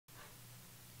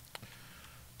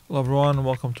Hello everyone,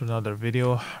 welcome to another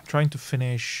video. I'm trying to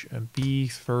finish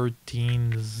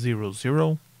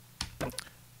S-B-13-00.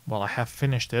 Well, I have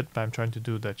finished it, but I'm trying to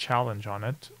do the challenge on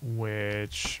it,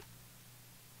 which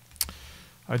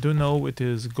I do know it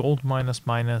is gold minus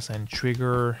minus and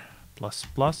trigger plus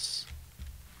plus.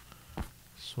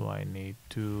 So I need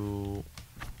to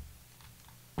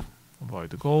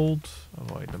avoid the gold,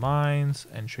 avoid the mines,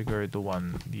 and trigger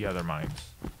the other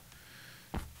mines.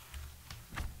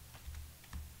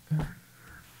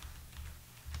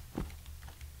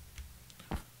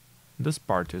 This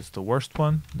part is the worst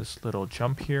one, this little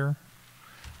jump here.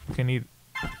 You can either,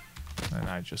 and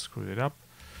I just screwed it up.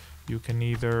 You can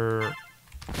either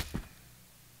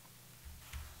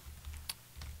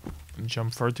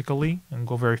jump vertically and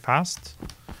go very fast,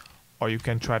 or you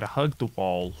can try to hug the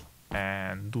wall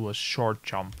and do a short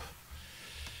jump.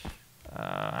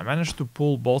 I managed to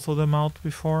pull both of them out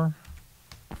before.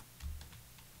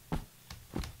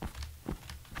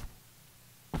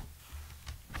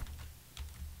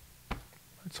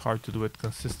 It's hard to do it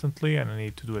consistently, and I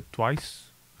need to do it twice.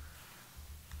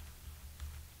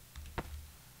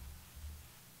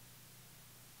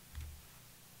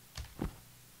 I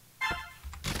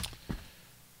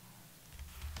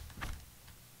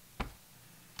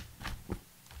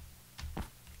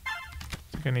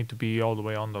think I need to be all the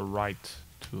way on the right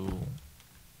to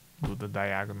do the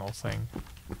diagonal thing.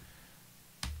 So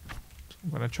I'm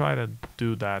gonna try to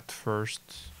do that first.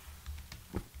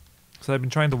 So I've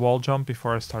been trying the wall jump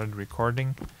before I started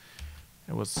recording.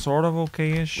 It was sort of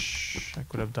okay-ish. I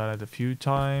could have done it a few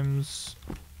times,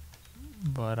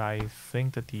 but I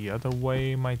think that the other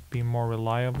way might be more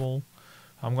reliable.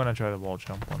 I'm gonna try the wall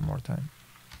jump one more time.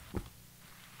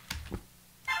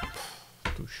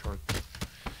 Too short.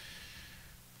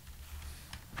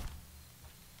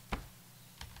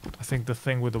 I think the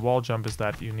thing with the wall jump is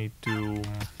that you need to...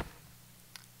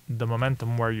 the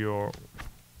momentum where you're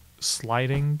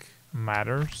sliding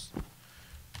matters,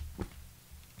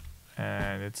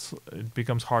 and it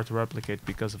becomes hard to replicate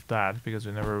because of that, because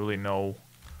you never really know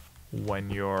when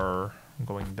you're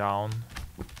going down.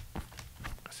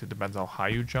 It depends how high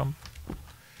you jump,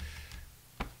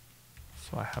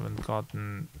 so I haven't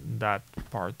gotten that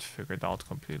part figured out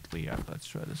completely yet. Let's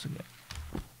try this again.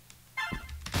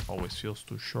 Always feels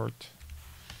too short.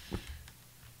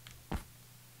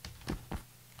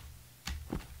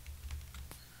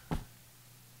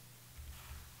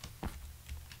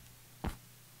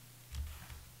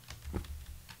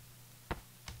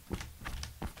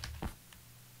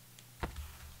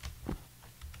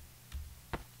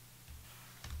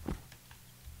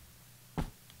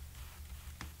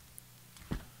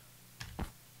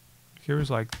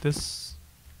 Here's like this.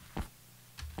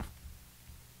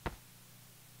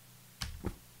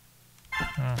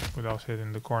 Without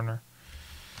hitting the corner.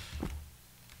 I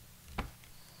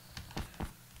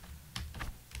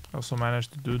also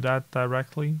managed to do that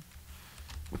directly.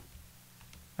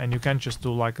 And you can't just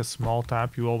do like a small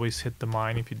tap, you always hit the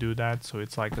mine if you do that. So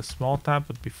it's like a small tap,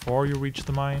 but before you reach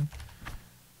the mine,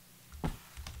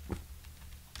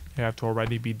 you have to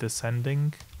already be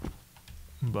descending,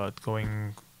 but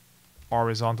going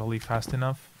horizontally fast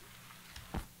enough.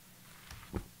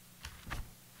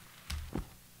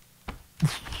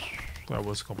 That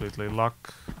was completely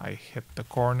luck. I hit the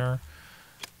corner.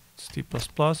 It's T++,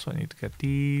 so I need to get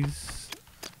these.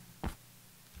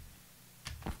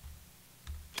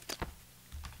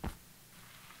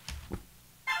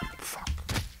 Fuck.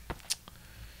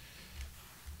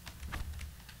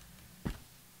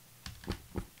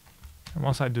 And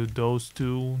once I do those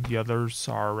two, the others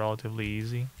are relatively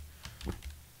easy.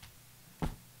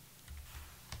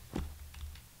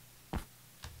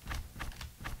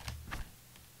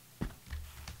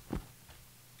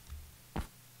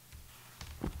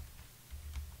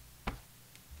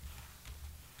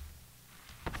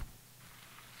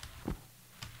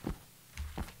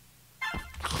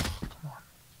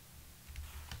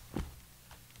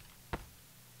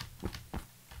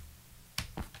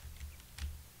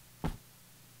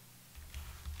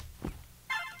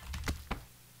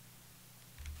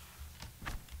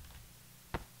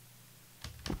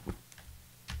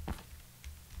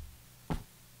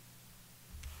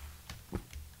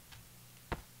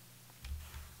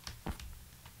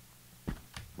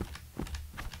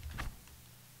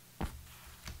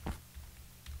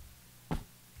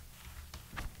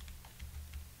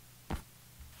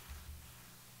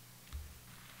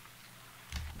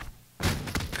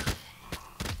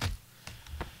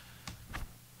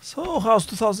 So, how's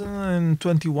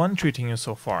 2021 treating you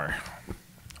so far?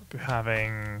 Hope you're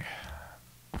having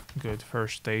good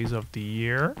first days of the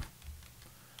year.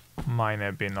 Mine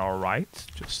have been alright,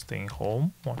 just staying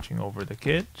home, watching over the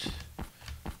kid,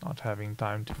 not having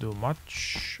time to do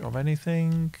much of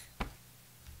anything.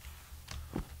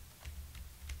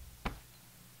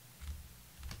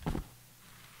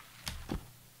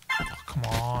 Oh, come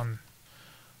on.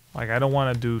 Like, I don't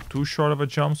want to do too short of a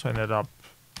jump, so I ended up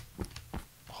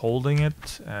holding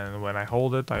it, and when I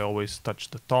hold it, I always touch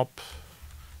the top,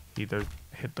 either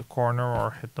hit the corner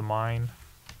or hit the mine.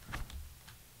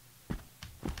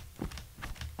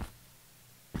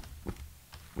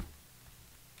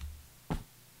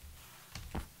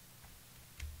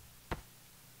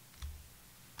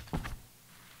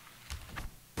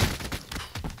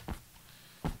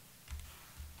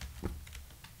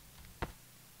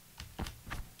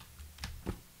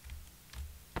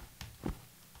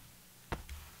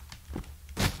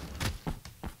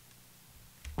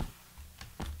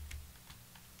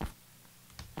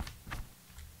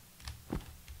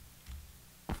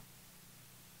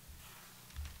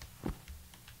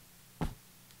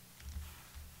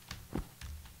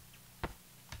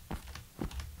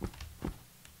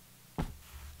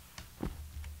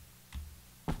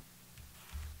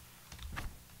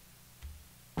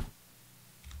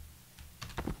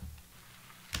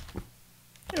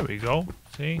 There we go.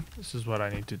 See, this is what I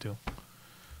need to do.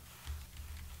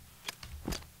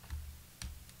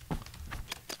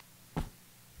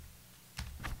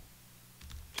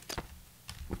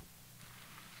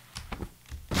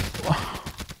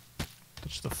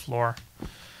 Touch the floor.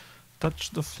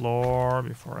 Touch the floor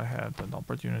before I had an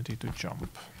opportunity to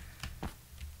jump.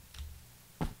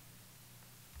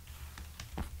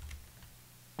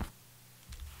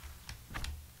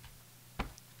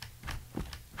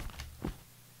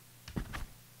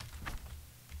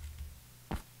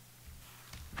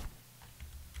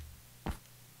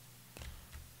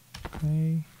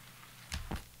 Okay.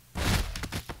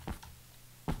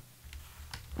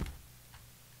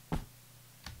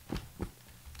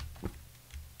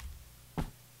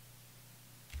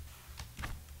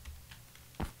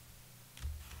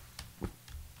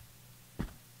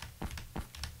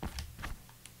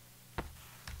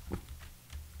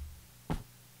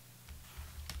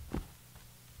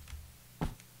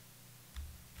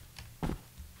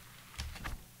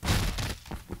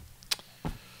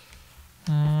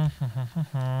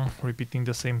 Repeating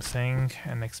the same thing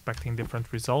and expecting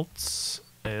different results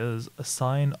is a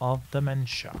sign of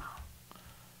dementia.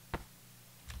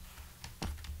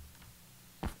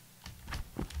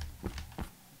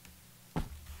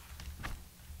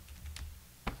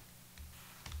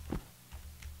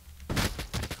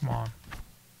 Come on.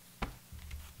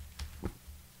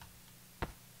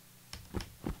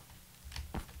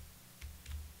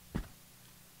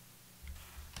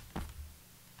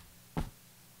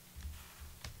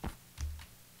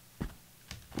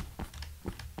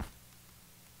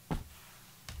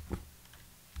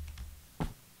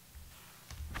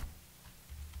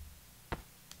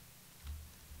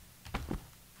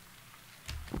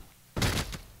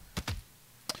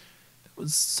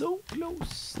 Was so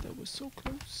close. That was so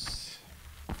close.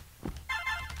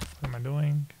 What am I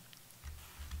doing?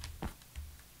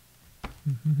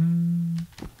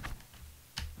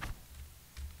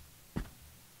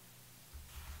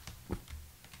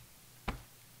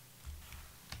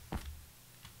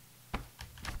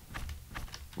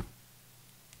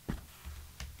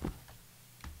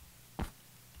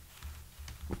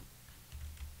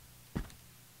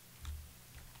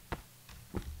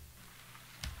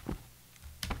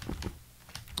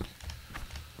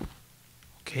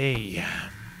 Okay.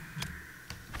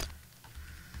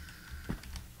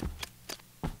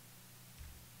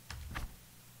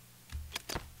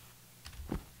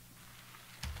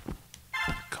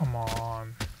 Come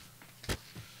on.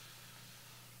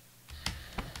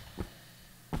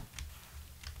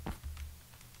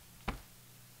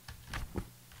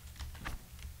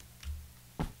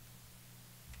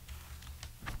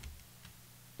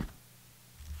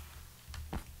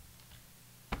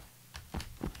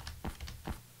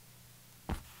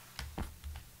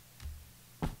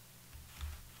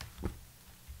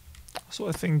 So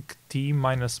I think T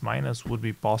minus minus would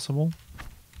be possible.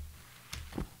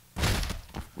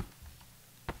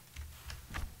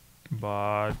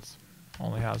 But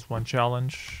only has one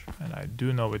challenge, and I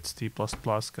do know it's T++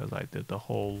 because I did the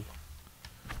whole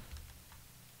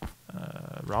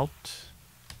route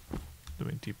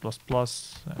doing T++,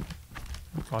 and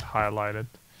it got highlighted.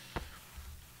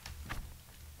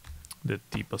 Did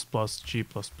T++, G++,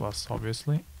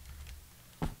 obviously.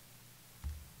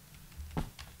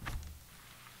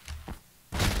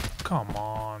 Come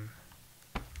on.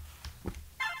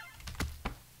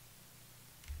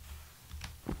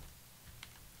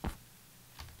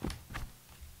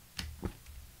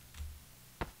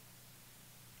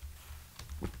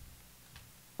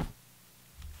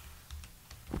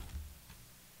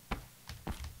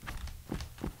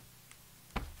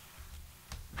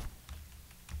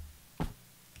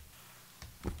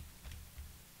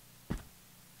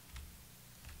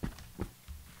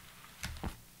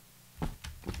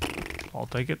 I'll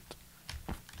take it.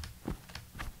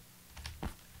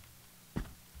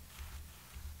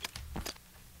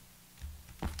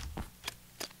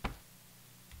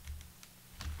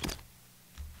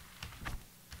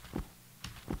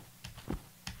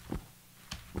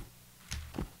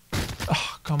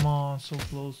 Oh, come on, so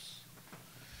close.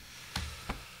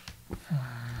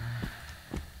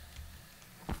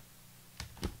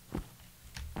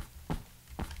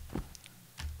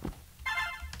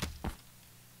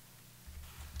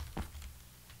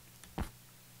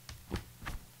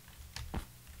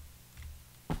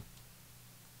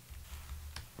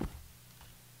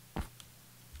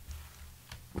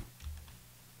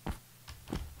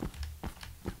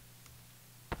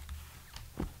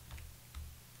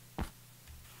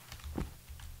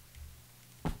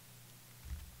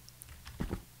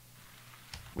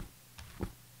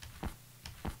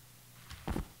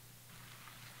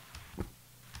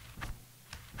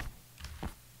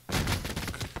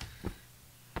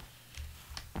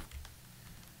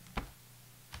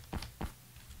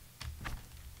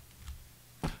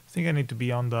 I think I need to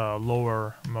be on the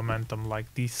lower momentum,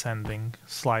 like descending,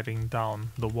 sliding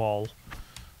down the wall.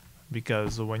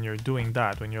 Because when you're doing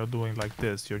that, when you're doing like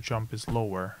this, your jump is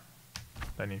lower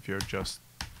than if you're just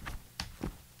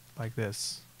like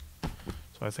this.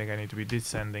 So I think I need to be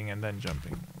descending and then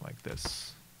jumping like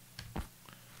this.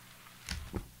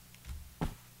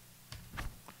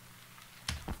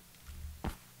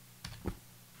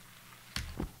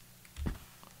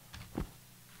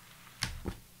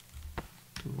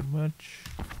 Too much.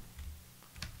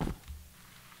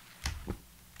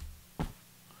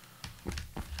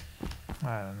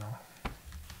 I don't know.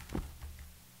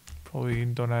 Probably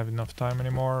don't have enough time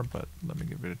anymore, but let me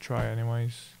give it a try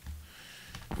anyways.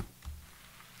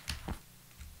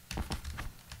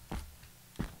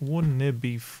 Wouldn't it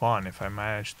be fun if I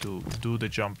managed to do the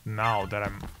jump now that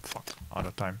I'm out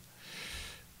of time?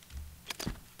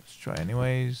 Let's try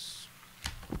anyways.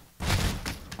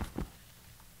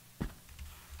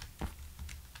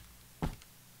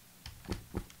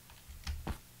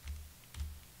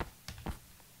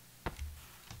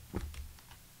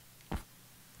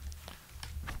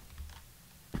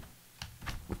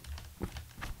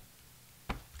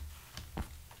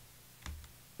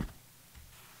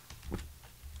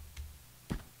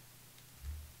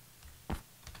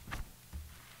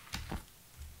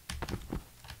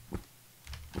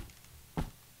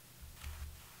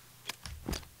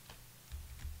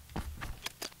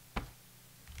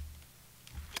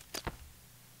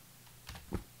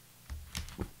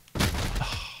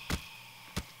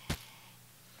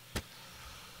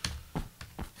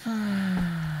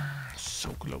 So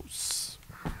close.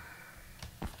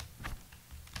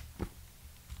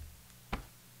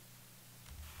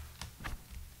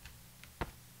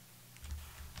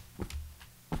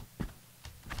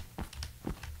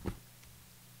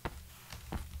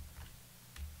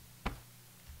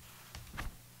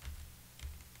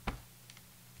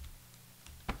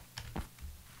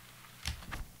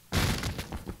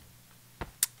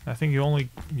 I think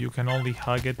you can only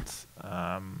hug it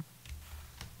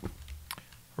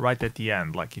right at the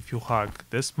end. Like if you hug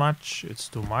this much, it's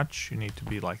too much. You need to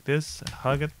be like this and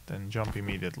hug it and jump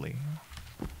immediately.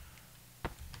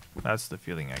 That's the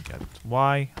feeling I get.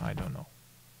 Why? I don't know.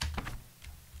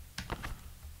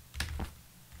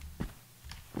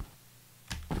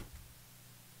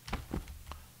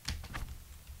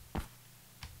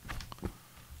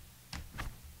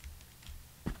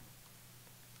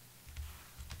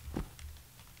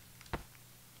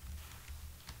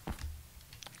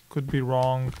 Could be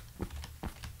wrong,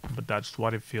 but that's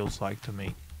what it feels like to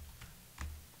me.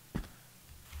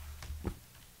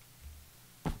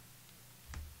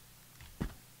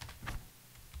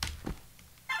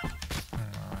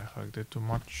 I hugged it too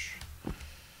much.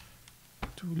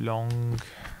 Too long.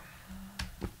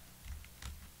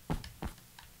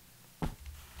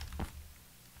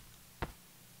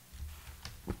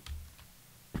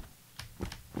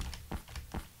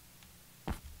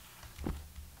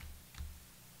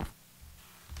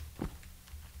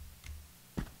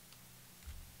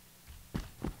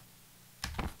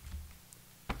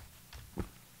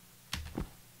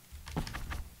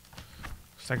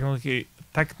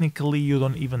 Technically, you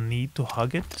don't even need to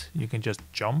hug it. You can just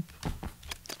jump.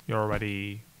 You're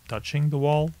already touching the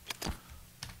wall.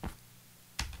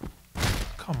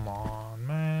 Come on,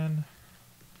 man.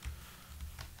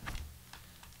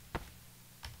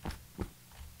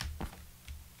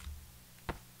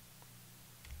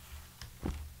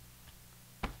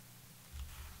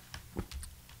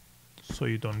 So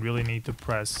you don't really need to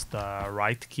press the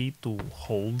right key to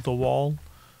hold the wall.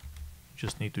 You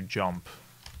just need to jump.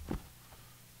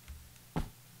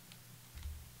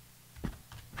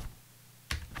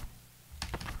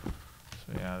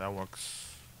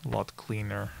 a lot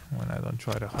cleaner when I don't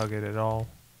try to hug it at all.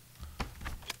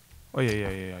 Oh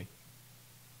yeah.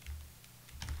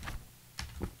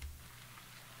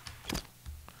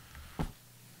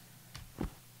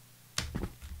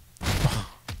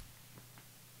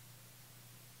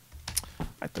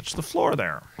 I touched the floor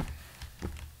there.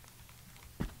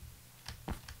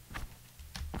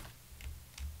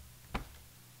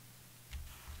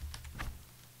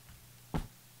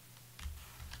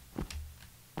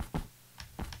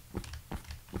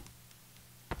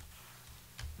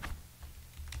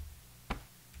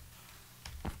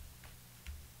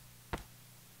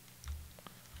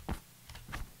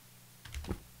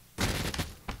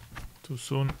 Too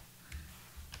soon.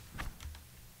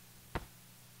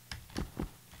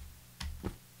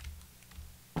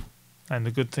 And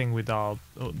the good thing with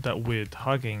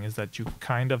hugging is that you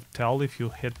kind of tell if you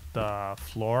hit the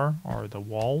floor or the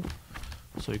wall,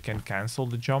 so you can cancel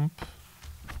the jump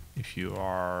if you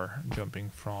are jumping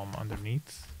from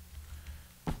underneath.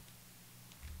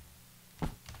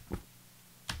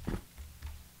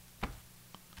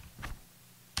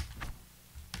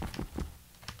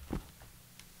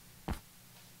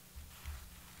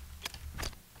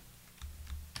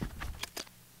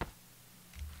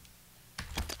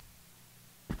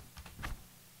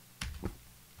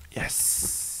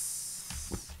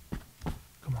 Yes.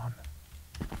 Come on.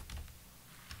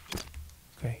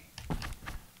 Okay.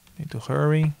 Need to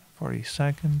hurry. 40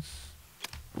 seconds.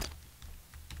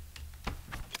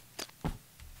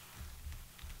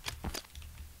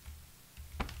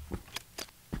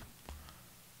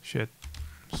 Shit.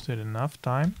 Still enough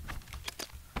time.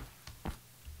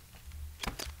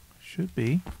 Should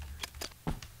be.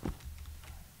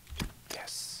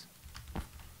 Yes.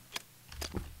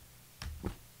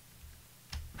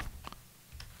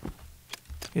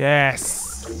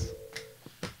 Yes.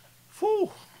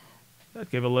 Phew. That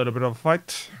gave a little bit of a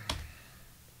fight.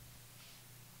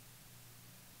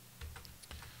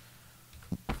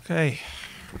 Okay.